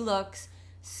 she looks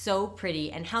so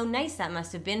pretty. And how nice that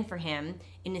must have been for him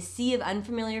in a sea of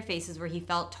unfamiliar faces where he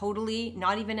felt totally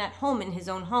not even at home in his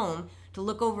own home, to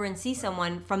look over and see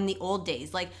someone from the old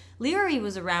days. Like, Larry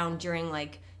was around during,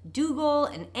 like, Dougal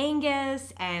and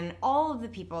Angus and all of the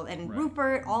people, and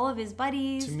Rupert, all of his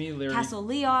buddies, to me, Larry, Castle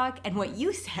Leoch, and what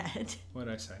you said. What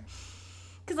did I say?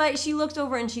 Because, like, she looked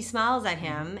over and she smiles at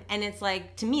him, and it's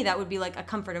like, to me, that would be like a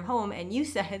comfort of home. And you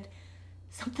said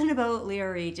something about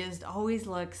Larry just always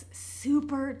looks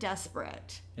super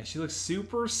desperate. Yeah, she looks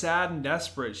super sad and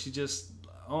desperate. She just,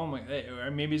 oh my,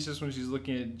 or maybe it's just when she's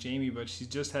looking at Jamie, but she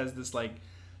just has this, like,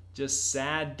 just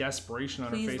sad desperation on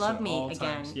her face. Please love at me all again.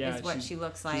 Times. Yeah, is what she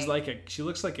looks like. She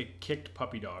looks like a kicked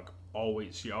puppy dog.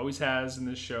 Always. She always has in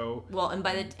this show. Well, and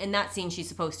in that scene, she's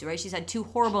supposed to, right? She's had 2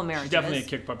 horrible marriages. She's definitely a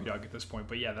kicked puppy dog at this point.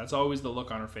 But yeah, that's always the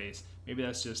look on her face. Maybe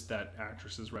that's just that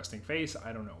actress's resting face.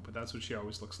 I don't know, but that's what she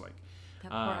always looks like.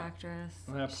 That poor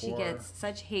actress. She gets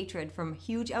such hatred from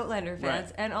huge Outlander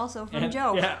fans, and also from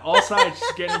Joe. Yeah, all sides.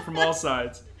 She's getting it from all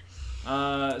sides.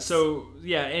 So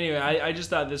yeah, anyway, I just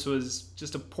thought this was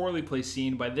just a poorly placed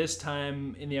scene. By this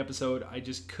time in the episode, I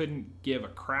just couldn't give a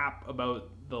crap about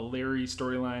the Larry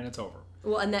storyline. It's over.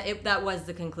 Well, and that was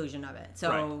the conclusion of it.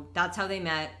 So that's how they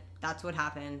met. That's what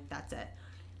happened. That's it.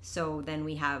 So then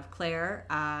we have Claire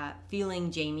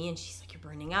feeling Jamie, and she's like, "You're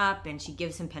burning up," and she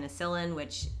gives him penicillin,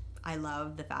 which I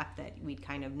love the fact that we'd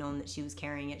kind of known that she was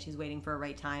carrying it. She's waiting for a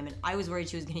right time, and I was worried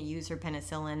she was going to use her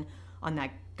penicillin on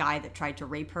that guy that tried to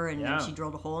rape her, and then she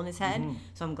drilled a hole in his head. Mm-hmm.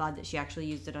 So I'm glad that she actually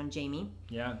used it on Jamie.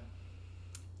 Yeah.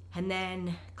 And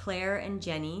then Claire and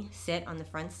Jenny sit on the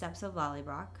front steps of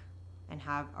Lallybroch and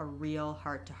have a real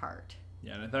heart-to-heart.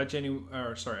 Yeah, and I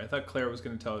thought Claire was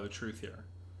going to tell her the truth here.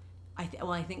 I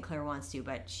think Claire wants to,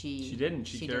 but she didn't.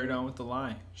 She carried on with the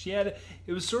lie.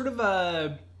 It was sort of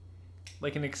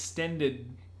like an extended.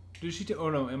 Oh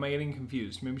no, am I getting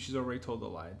confused? Maybe she's already told the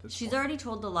lie at this point. She's already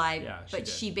told the lie, yeah, but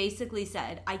she basically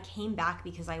said, "I came back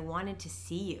because I wanted to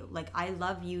see you. Like, I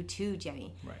love you too,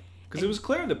 Jenny." Right. Because it was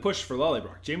Claire that pushed for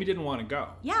Lallybroch. Jamie didn't want to go.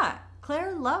 Yeah,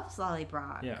 Claire loves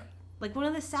Lallybroch. Yeah. Like, one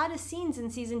of the saddest scenes in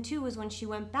season 2 was when she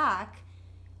went back,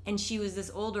 and she was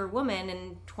this older woman,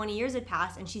 and 20 years had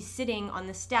passed, and she's sitting on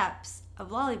the steps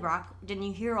of Lallybroch. Didn't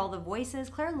you hear all the voices?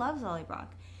 Claire loves Lallybroch.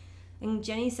 And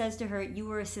Jenny says to her, "You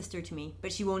were a sister to me,"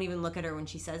 but she won't even look at her when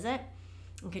she says it.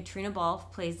 And Katrina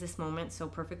Balfe plays this moment so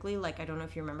perfectly. Like, I don't know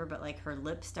if you remember, but like her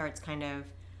lip starts kind of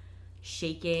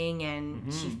shaking,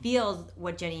 and she feels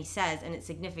what Jenny says, and it's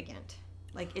significant.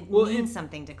 Like, it means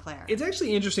something to Claire. It's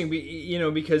actually interesting,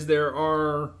 because there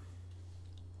are...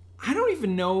 I don't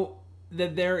even know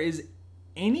that there is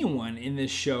anyone in this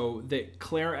show that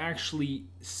Claire actually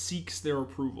seeks their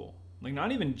approval. Like,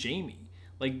 not even Jamie.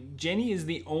 Like, Jenny is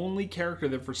the only character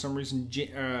that for some reason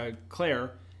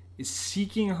Claire is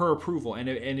seeking her approval, and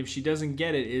if she doesn't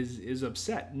get it, is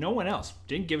upset. No one else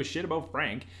didn't give a shit about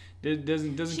Frank.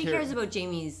 Doesn't she care. Cares about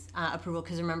Jamie's approval,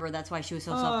 because remember, that's why she was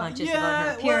so self-conscious about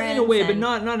her appearance. Well, in a way, but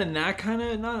not on that kind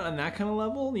of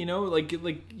level.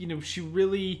 She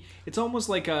really. It's almost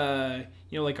like a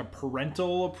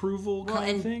parental approval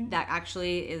kind of thing. That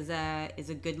actually is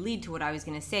a good lead to what I was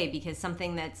going to say, because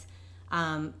something that's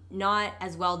not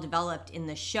as well developed in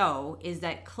the show is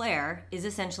that Claire is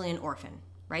essentially an orphan,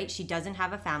 right? She doesn't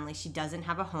have a family. She doesn't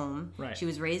have a home. Right. She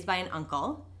was raised by an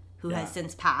uncle who has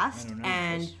since passed,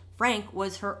 and Frank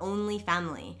was her only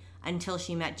family until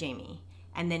she met Jamie,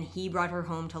 and then he brought her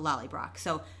home to Lallybroch.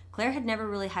 So Claire had never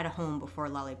really had a home before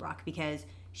Lallybroch, because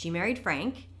she married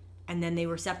Frank, and then they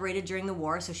were separated during the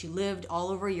war, so she lived all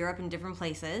over Europe in different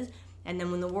places. And then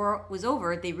when the war was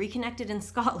over, they reconnected in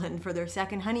Scotland for their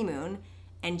second honeymoon,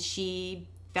 and she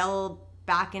fell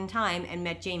back in time and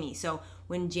met Jamie. So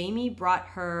when Jamie brought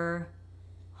her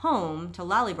home to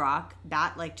Lallybroch,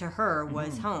 that, like, to her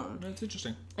was home. That's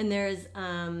interesting. And there's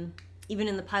even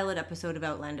in the pilot episode of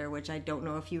Outlander, which I don't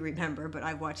know if you remember, but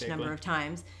I've watched a number of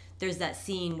times, there's that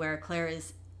scene where Claire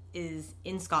is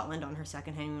in Scotland on her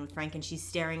second honeymoon with Frank, and she's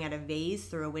staring at a vase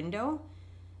through a window.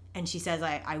 And she says,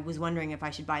 I was wondering if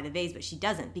I should buy the vase, but she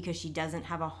doesn't, because she doesn't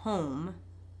have a home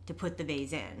to put the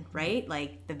vase in, right?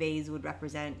 Like, the vase would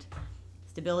represent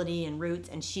stability and roots,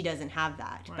 and she doesn't have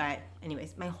that. Right. But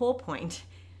anyways, my whole point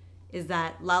is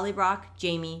that Lallybroch,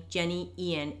 Jamie, Jenny,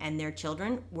 Ian, and their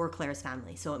children were Claire's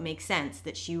family. So it makes sense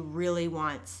that she really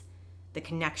wants the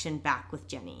connection back with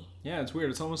Jenny. Yeah, it's weird.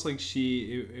 It's almost like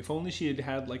if only she had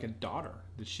had like a daughter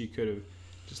that she could have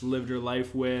just lived her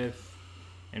life with,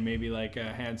 and maybe like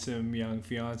a handsome young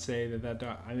fiance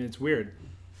I mean, it's weird.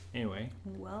 Anyway.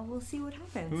 Well, we'll see what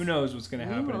happens. Who knows what's going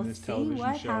to happen in this television show.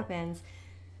 We'll see what happens.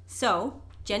 So,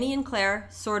 Jenny and Claire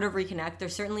sort of reconnect.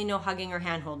 There's certainly no hugging or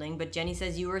hand-holding, but Jenny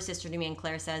says, you were a sister to me, and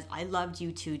Claire says, I loved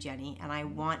you too, Jenny, and I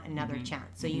want another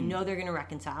chance. So you know they're going to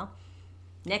reconcile.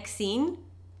 Next scene,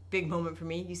 big moment for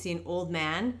me. You see an old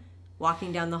man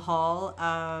walking down the hall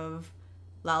of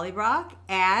Lallybroch,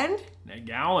 and Ned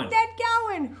Gowan. Ned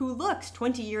Gowan, who looks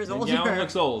 20 years older. Ned Gowan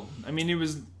looks old. I mean, he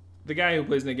was... The guy who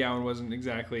plays Ned Gowan wasn't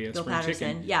exactly a Bill spring Patterson,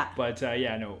 chicken. yeah. But,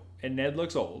 no. And Ned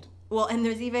looks old. Well, and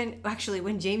there's even... Actually,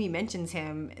 when Jamie mentions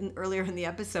him earlier in the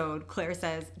episode, Claire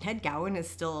says, Ned Gowan is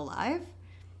still alive?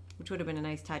 Which would have been a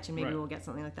nice touch, and maybe we'll get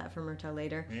something like that from Murtaugh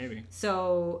later. Maybe.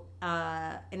 So,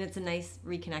 and it's a nice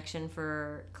reconnection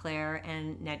for Claire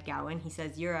and Ned Gowan. He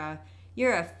says, you're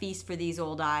a feast for these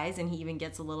old eyes, and he even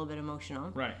gets a little bit emotional.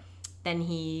 Right. Then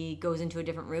he goes into a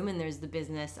different room, and there's the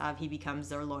business of he becomes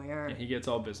their lawyer. Yeah, he gets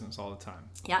all business all the time.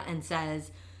 Yeah, and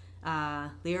says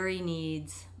Leary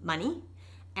needs money,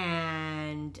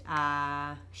 and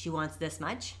she wants this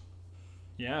much.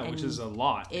 Yeah, which is a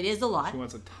lot. It is a lot. She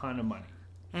wants a ton of money.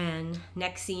 And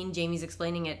next scene, Jamie's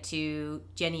explaining it to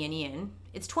Jenny and Ian.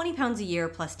 It's 20 pounds a year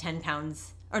plus 10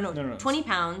 pounds. Or no, 20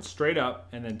 pounds. Straight up,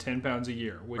 and then 10 pounds a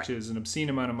year, which is an obscene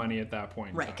amount of money at that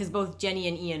point. Right, because both Jenny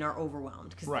and Ian are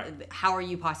overwhelmed. Because how are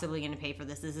you possibly going to pay for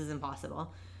this? This is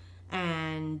impossible.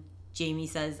 And Jamie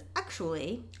says,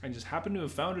 actually... I just happen to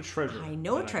have found a treasure. I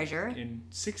know a treasure. In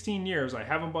 16 years, I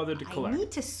haven't bothered to collect. I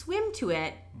need to swim to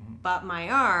it, but my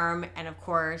arm... And of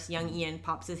course, young Ian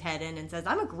pops his head in and says,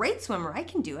 I'm a great swimmer. I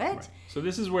can do it. Right. So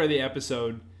this is where the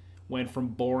episode went from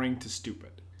boring to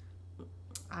stupid.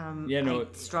 I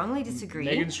strongly disagree.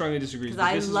 Megan strongly disagrees.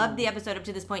 Because I loved the episode up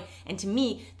to this point. And to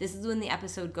me, this is when the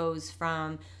episode goes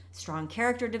from strong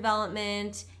character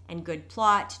development and good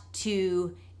plot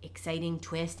to exciting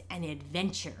twist and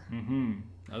adventure. Mm-hmm.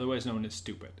 Otherwise known as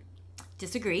stupid.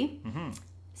 Disagree. Mm-hmm.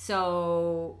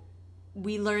 So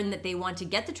we learn that they want to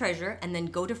get the treasure and then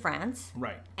go to France.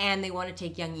 Right. And they want to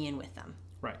take young Ian with them.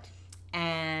 Right.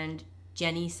 And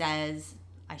Jenny says...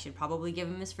 I should probably give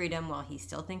him his freedom while he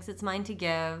still thinks it's mine to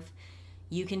give.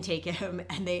 You can take him.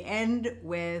 And they end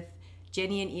with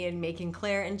Jenny and Ian making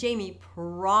Claire and Jamie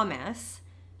promise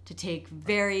to take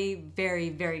very, very,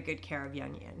 very good care of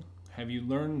young Ian. Have you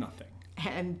learned nothing?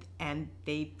 And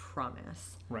they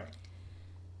promise. Right.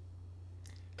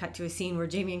 Cut to a scene where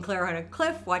Jamie and Claire are on a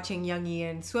cliff watching young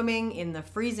Ian swimming in the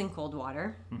freezing cold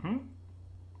water. Mm-hmm.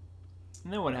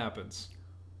 And then what happens?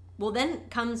 Well, then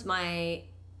comes my...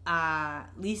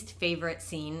 least favorite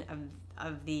scene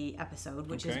of the episode,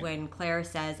 which is when Claire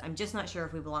says, I'm just not sure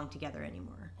if we belong together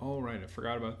anymore. Oh, right. I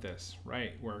forgot about this.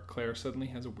 Right. Where Claire suddenly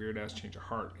has a weird-ass change of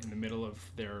heart in the middle of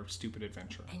their stupid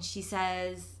adventure. And she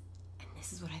says, and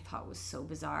this is what I thought was so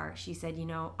bizarre, she said,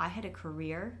 I had a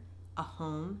career, a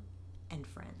home, and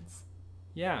friends.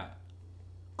 Yeah.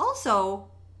 Also,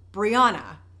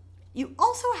 Brianna. You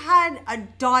also had a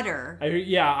daughter.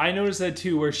 I noticed that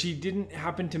too, where she didn't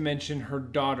happen to mention her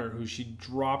daughter, who she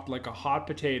dropped like a hot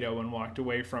potato and walked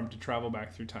away from to travel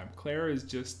back through time. Claire is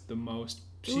just the most...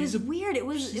 It was weird. It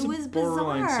was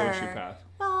borderline bizarre. Sociopath.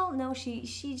 Well, no, she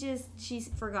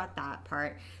forgot that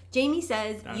part. Jamie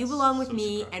says, you belong with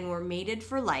me, and we're mated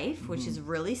for life, which is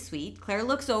really sweet. Claire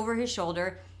looks over his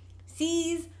shoulder,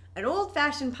 sees... an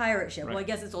old-fashioned pirate ship. Right. Well, I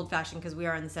guess it's old-fashioned because we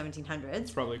are in the 1700s.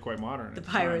 It's probably quite modern. The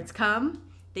pirates come.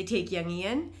 They take young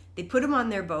Ian. They put him on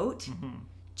their boat. Mm-hmm.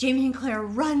 Jamie and Claire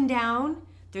run down.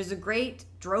 There's a great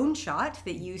drone shot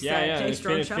that you said.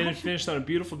 Finished on a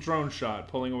beautiful drone shot,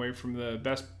 pulling away from the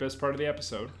best part of the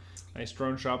episode. Nice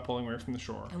drone shot pulling away from the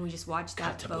shore. And we just watched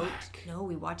that boat. No,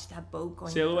 we watched that boat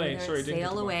going sail away. Sorry,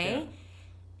 sail away.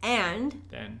 And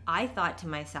then I thought to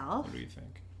myself, what do you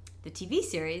think? The TV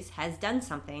series has done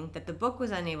something that the book was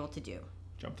unable to do.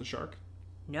 Jump the shark?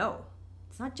 No.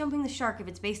 It's not jumping the shark if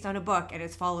it's based on a book and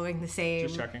it's following the same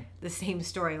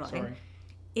storyline. Sorry.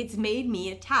 It's made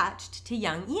me attached to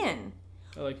young Ian.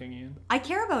 I like young Ian. I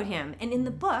care about him. And in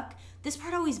the book, this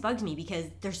part always bugged me because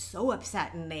they're so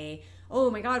upset and they,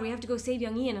 oh my God, we have to go save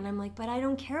young Ian. And I'm like, but I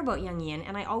don't care about young Ian.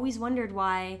 And I always wondered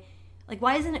why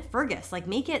isn't it Fergus?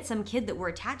 Make it some kid that we're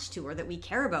attached to or that we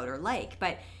care about or like.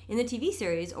 But in the TV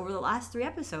series, over the last 3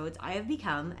 episodes, I have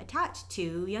become attached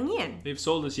to young Ian. They've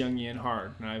sold us young Ian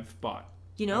hard, and I've bought.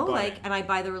 And I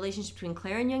buy the relationship between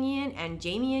Claire and young Ian and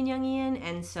Jamie and young Ian.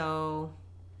 And so,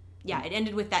 yeah, it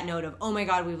ended with that note of, oh my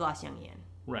God, we've lost young Ian.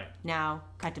 Right. Now,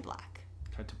 cut to black.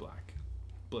 Cut to black.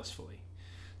 Blissfully.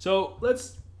 So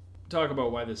let's talk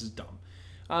about why this is dumb.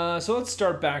 So let's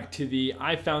start back to the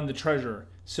I found the treasure.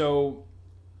 So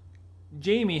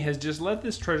Jamie has just let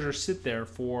this treasure sit there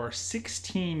for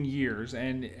 16 years,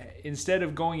 and instead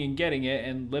of going and getting it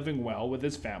and living well with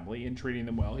his family and treating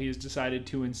them well, he has decided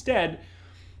to instead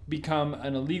become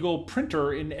an illegal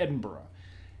printer in Edinburgh.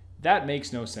 That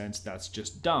makes no sense. That's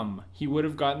just dumb. He would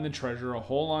have gotten the treasure a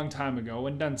whole long time ago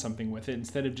and done something with it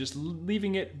instead of just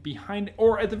leaving it behind,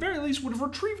 or at the very least would have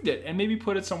retrieved it and maybe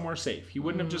put it somewhere safe. He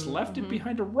wouldn't have just left it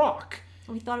behind a rock.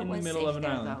 We thought it in was the middle safe of an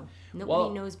there, island. though.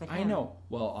 Nobody knows but him. I know.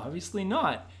 Well, obviously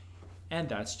not. And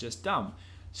that's just dumb.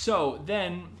 So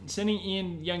then sending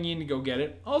young Ian to go get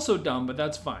it, also dumb, but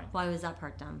that's fine. Why was that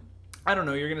part dumb? I don't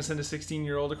know. You're going to send a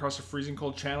 16-year-old across a freezing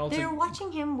cold channel They're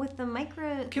watching him with the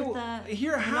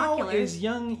how is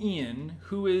young Ian,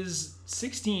 who is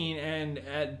 16 and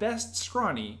at best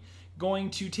scrawny, going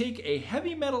to take a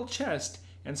heavy metal chest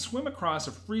and swim across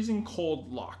a freezing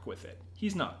cold loch with it?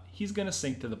 He's not. He's going to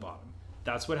sink to the bottom.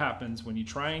 That's what happens when you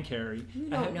try and carry. You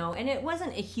don't know. And it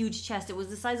wasn't a huge chest. It was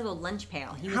the size of a lunch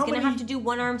pail. He was going to have to do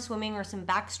one-arm swimming or some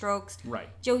backstrokes. Right.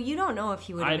 Joe, you don't know if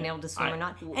he would have been able to swim or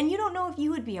not. And you don't know if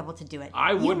you would be able to do it.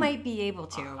 You might be able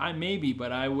to. I may be,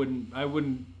 but I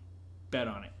wouldn't bet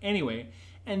on it. Anyway,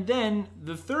 and then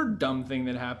the third dumb thing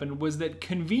that happened was that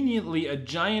conveniently a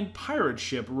giant pirate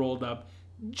ship rolled up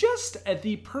just at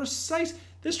the precise...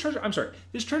 This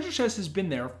treasure chest has been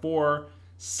there for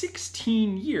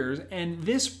 16 years, and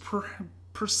this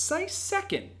precise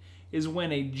second is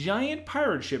when a giant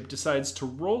pirate ship decides to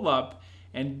roll up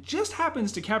and just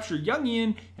happens to capture young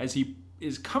Ian as he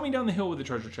is coming down the hill with the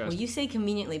treasure chest. Well, you say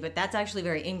conveniently, but that's actually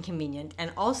very inconvenient.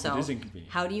 And also, it is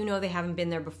inconvenient. How do you know they haven't been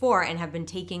there before and have been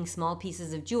taking small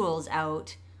pieces of jewels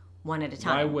out one at a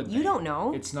time? Why would they? You don't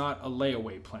know. It's not a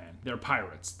layaway plan. They're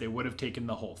pirates. They would have taken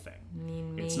the whole thing.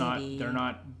 Maybe. It's not. They're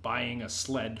not buying a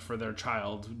sled for their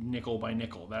child nickel by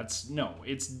nickel.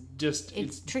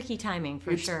 It's tricky timing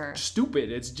for sure.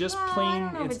 Stupid. It's just plain.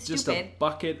 It's just stupid. a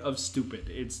bucket of stupid.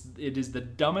 It is the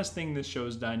dumbest thing this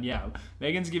show's done. Yeah,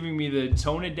 Megan's giving me the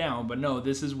tone it down, but no,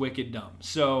 this is wicked dumb.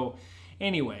 So,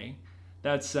 anyway.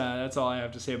 That's all I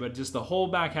have to say about just the whole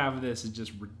back half of this is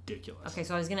just ridiculous. Okay,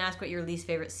 so I was going to ask what your least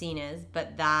favorite scene is,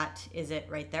 but is it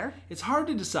right there? It's hard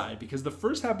to decide because the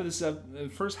first half of this,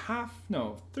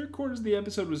 third quarters of the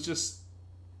episode was just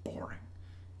boring.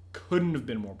 Couldn't have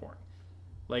been more boring.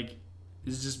 Like,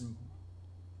 it's just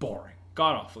boring.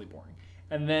 God-awfully boring.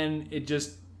 And then it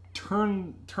just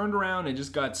turned around and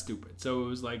just got stupid. So it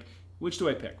was like, which do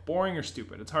I pick? Boring or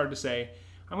stupid? It's hard to say.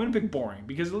 I'm going to pick boring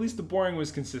because at least the boring was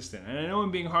consistent. And I know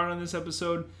I'm being hard on this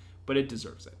episode, but it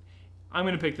deserves it. I'm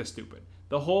going to pick the stupid.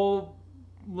 The whole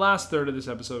last third of this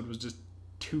episode was just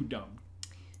too dumb.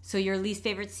 So your least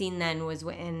favorite scene then was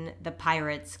when the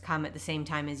pirates come at the same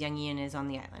time as young Ian is on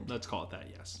the island. Let's call it that,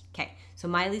 yes. Okay. So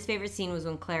my least favorite scene was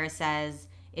when Clara says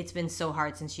it's been so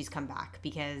hard since she's come back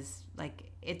because,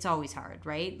 like, it's always hard,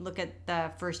 right? Look at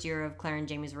the first year of Claire and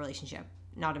Jamie's relationship.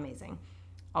 Not amazing.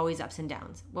 Always ups and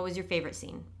downs. What was your favorite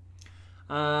scene?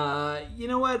 You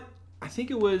know what? I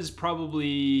think it was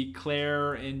probably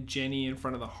Claire and Jenny in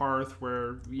front of the hearth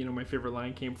where, my favorite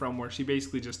line came from, where she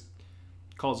basically just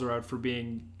calls her out for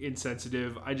being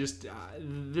insensitive. I just,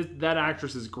 that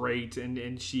actress is great.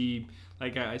 And she,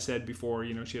 like I said before,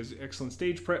 she has excellent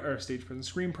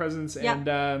screen presence. Yeah, and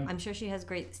I'm sure she has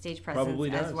great stage presence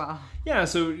probably does. as well. Yeah,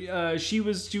 so she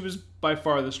was by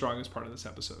far the strongest part of this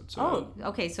episode. So,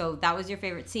 okay, so that was your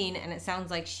favorite scene, and it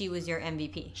sounds like she was your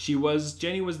MVP.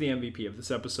 Jenny was the MVP of this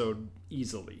episode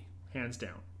easily, hands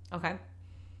down. Okay.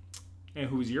 And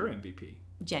who was your MVP?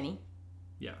 Jenny.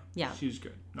 Yeah. She was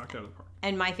good. Knocked out of the park.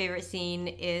 And my favorite scene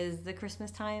is the Christmas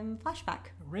time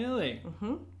flashback. Really?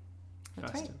 Mm-hmm.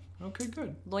 That's festive. Right. Okay,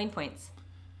 good. Loin points.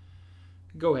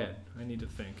 Go ahead. I need to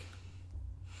think.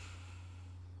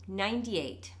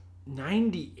 98.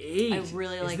 98? I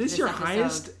really like this your episode.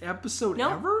 Highest episode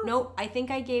ever? No, I think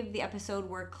I gave the episode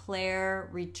where Claire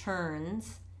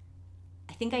returns.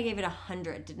 I think I gave it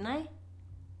 100, didn't I?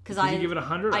 Did you give it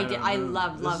 100? I did. I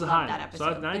loved that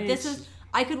episode. So but this is.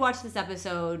 I could watch this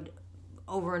episode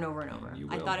over and over and over.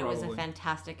 I thought it was a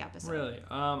fantastic episode. Really?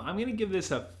 I'm going to give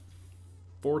this a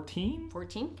 14.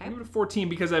 14? Okay. I'll give it a 14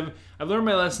 because I've learned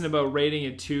my lesson about rating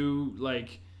it too,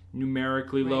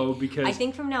 numerically low, because I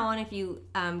think from now on, if you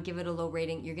give it a low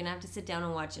rating, you're going to have to sit down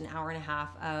and watch an hour and a half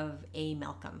of A.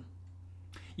 Malcolm.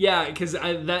 Yeah, because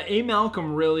that A.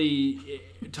 Malcolm really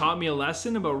taught me a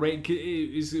lesson about rating.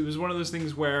 It was one of those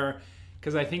things where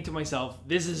because I think to myself,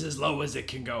 this is as low as it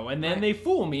can go. And then they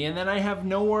fool me, and then I have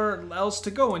nowhere else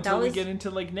to go until we get into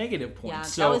like negative points. Yeah,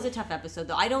 so, that was a tough episode,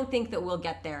 though. I don't think that we'll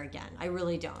get there again. I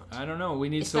really don't. I don't know. We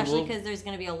need Especially because there's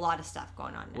going to be a lot of stuff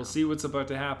going on now. We'll see what's about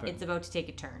to happen. It's about to take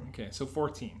a turn. Okay, so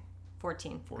 14.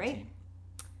 14. Great.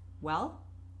 Well,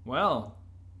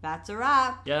 that's a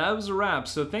wrap. Yeah, that was a wrap.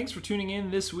 So thanks for tuning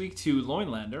in this week to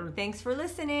Loinlander. Thanks for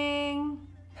listening.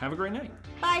 Have a great night.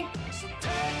 Bye. So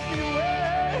take me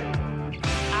away.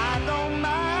 I don't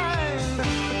mind. But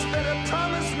you better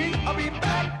promise me I'll be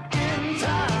back in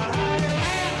time.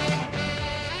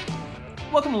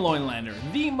 Welcome to Loinlander,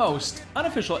 the most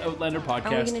unofficial Outlander podcast.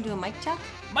 Are we going to do a mic check?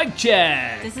 Mic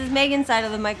check! This is Megan's side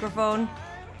of the microphone.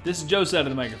 This is Joe's side of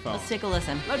the microphone. Let's take a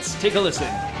listen. Let's take a listen.